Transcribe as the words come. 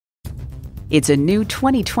It's a new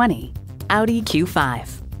 2020 Audi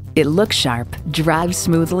Q5. It looks sharp, drives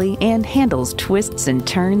smoothly, and handles twists and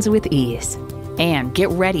turns with ease. And get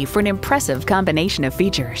ready for an impressive combination of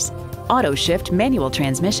features: auto shift manual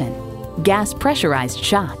transmission, gas pressurized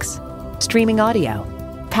shocks, streaming audio,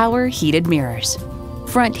 power heated mirrors,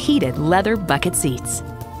 front heated leather bucket seats,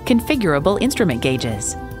 configurable instrument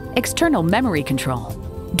gauges, external memory control,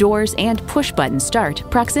 doors and push-button start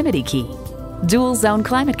proximity key, dual zone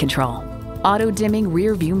climate control, auto dimming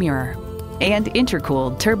rear view mirror, and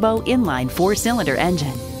intercooled turbo inline 4-cylinder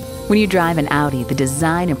engine. When you drive an Audi, the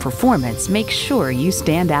design and performance make sure you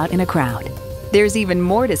stand out in a crowd. There's even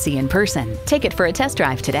more to see in person. Take it for a test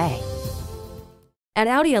drive today. At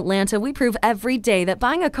Audi Atlanta, we prove every day that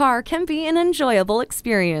buying a car can be an enjoyable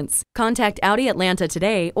experience. Contact Audi Atlanta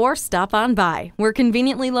today or stop on by. We're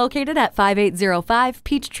conveniently located at 5805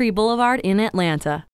 Peachtree Boulevard in Atlanta.